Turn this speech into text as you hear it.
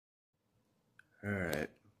All right.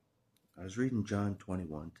 I was reading John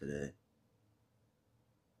 21 today,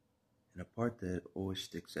 and a part that always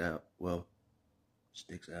sticks out, that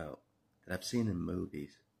I've seen in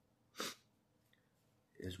movies,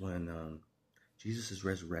 is when Jesus is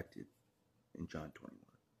resurrected in John 21.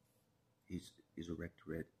 He's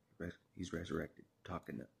resurrected,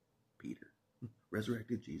 talking to Peter.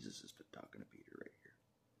 Resurrected Jesus is talking to Peter right here.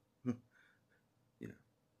 you know,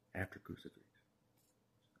 after crucifixion.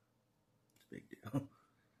 It's a big deal.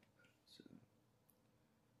 So,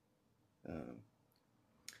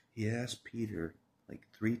 he asked Peter like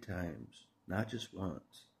 3 times, not just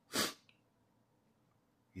once.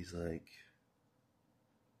 He's like,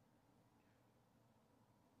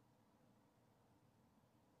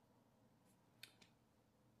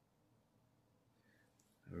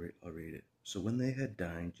 I'll read it. So when they had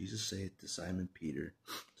dined, Jesus saith to Simon Peter,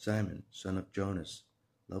 Simon, son of Jonas,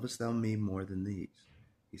 lovest thou me more than these?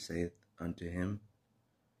 He saith unto him,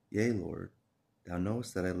 Yea, Lord, thou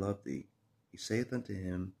knowest that I love thee. He saith unto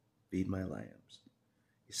him, Feed my lambs.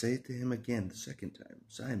 He saith to him again the second time,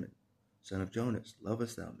 Simon, son of Jonas,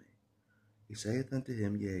 lovest thou me? He saith unto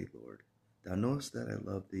him, Yea, Lord, thou knowest that I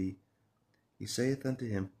love thee. He saith unto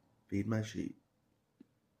him, Feed my sheep.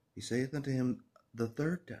 He saith unto him the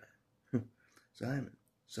third time, Simon,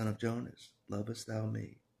 son of Jonas, lovest thou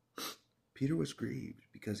me? Peter was grieved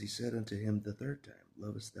because he said unto him the third time,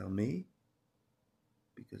 Lovest thou me?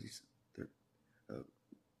 Because he said,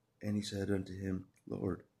 and he said unto him,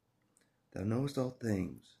 Lord, thou knowest all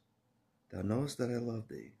things. Thou knowest that I love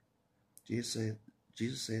thee. Jesus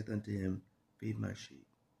saith unto him, Feed my sheep.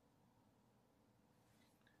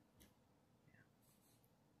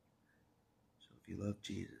 So if you love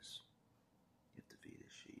Jesus, you have to feed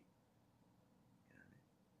his sheep. You know what I mean?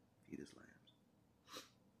 Feed his lambs.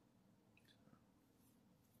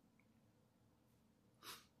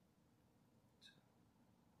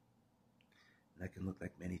 And that can look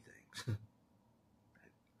like many things. I think,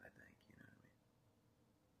 you know what I mean?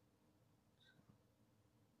 So,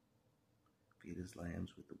 feed his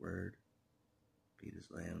lambs with the word. Feed his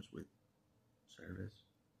lambs with service.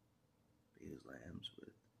 Feed his lambs with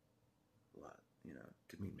a lot, you know,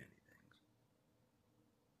 to mean many things.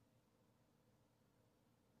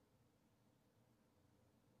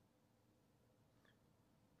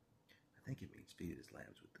 I think it means feed his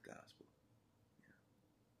lambs with the gospel, you know,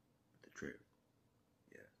 with the truth.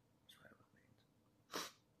 Yeah, that's right what it means.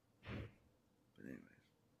 But anyways,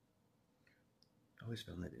 I always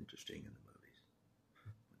found that interesting in the movies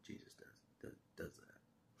when Jesus does that.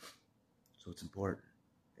 So it's important.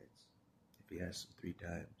 It's if he asks him 3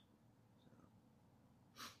 times,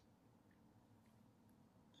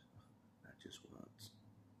 so not just once.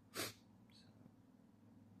 So,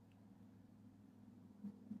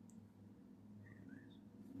 anyways,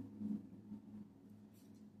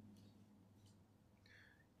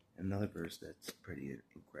 another verse that's pretty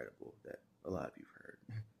incredible that a lot of you've heard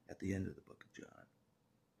at the end of the book of John.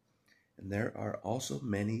 And there are also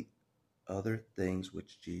many other things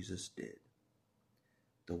which Jesus did,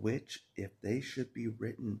 the which, if they should be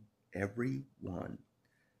written every one,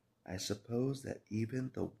 I suppose that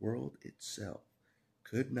even the world itself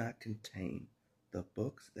could not contain the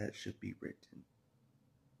books that should be written.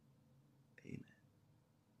 Amen.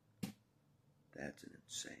 That's an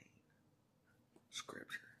insane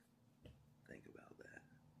scripture. Think about that.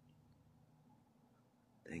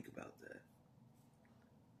 Think about that.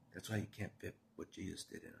 That's why you can't fit what Jesus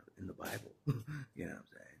did in the Bible. You know what I'm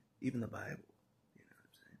saying? Even the Bible. You know what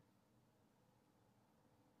I'm saying?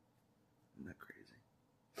 Isn't that crazy?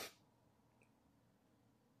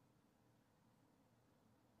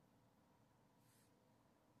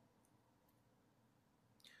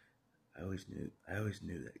 I always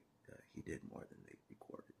knew that he did more than they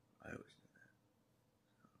recorded. I always knew that.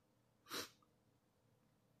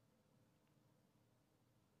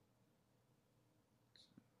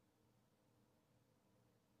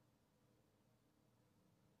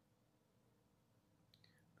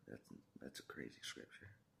 So, that's a crazy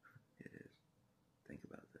scripture. It is. Think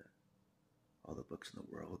about that. All the books in the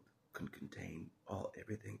world couldn't contain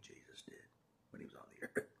everything Jesus did when he was on the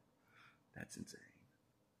earth. That's insane.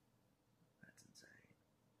 That's insane.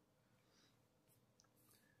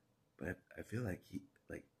 But I feel like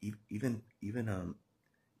even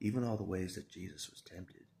all the ways that Jesus was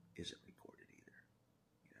tempted isn't recorded either.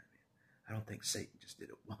 You know what I mean? I don't think Satan just did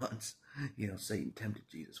it once. You know, Satan tempted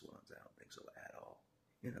Jesus once. I don't think so at all.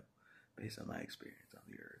 You know, based on my experience on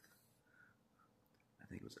the earth, I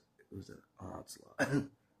think it was an onslaught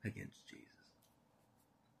against Jesus.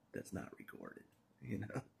 That's not recorded. You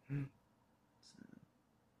know, so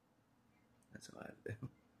that's how I feel.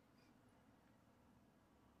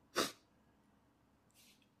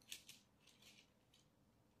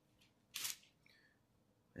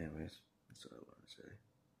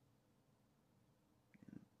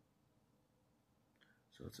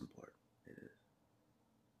 it's important. It is.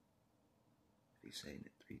 If he's saying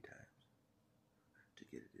it 3 times to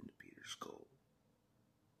get it into Peter's skull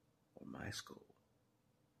or my skull.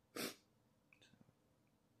 So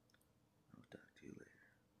I'll talk to you later.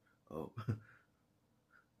 Oh,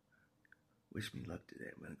 wish me luck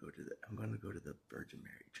today. I'm gonna go to the Virgin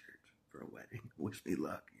Mary Church for a wedding. Wish me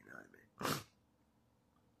luck. You know what I mean?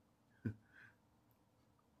 I've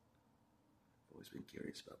always been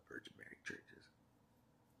curious about Virgin Mary churches.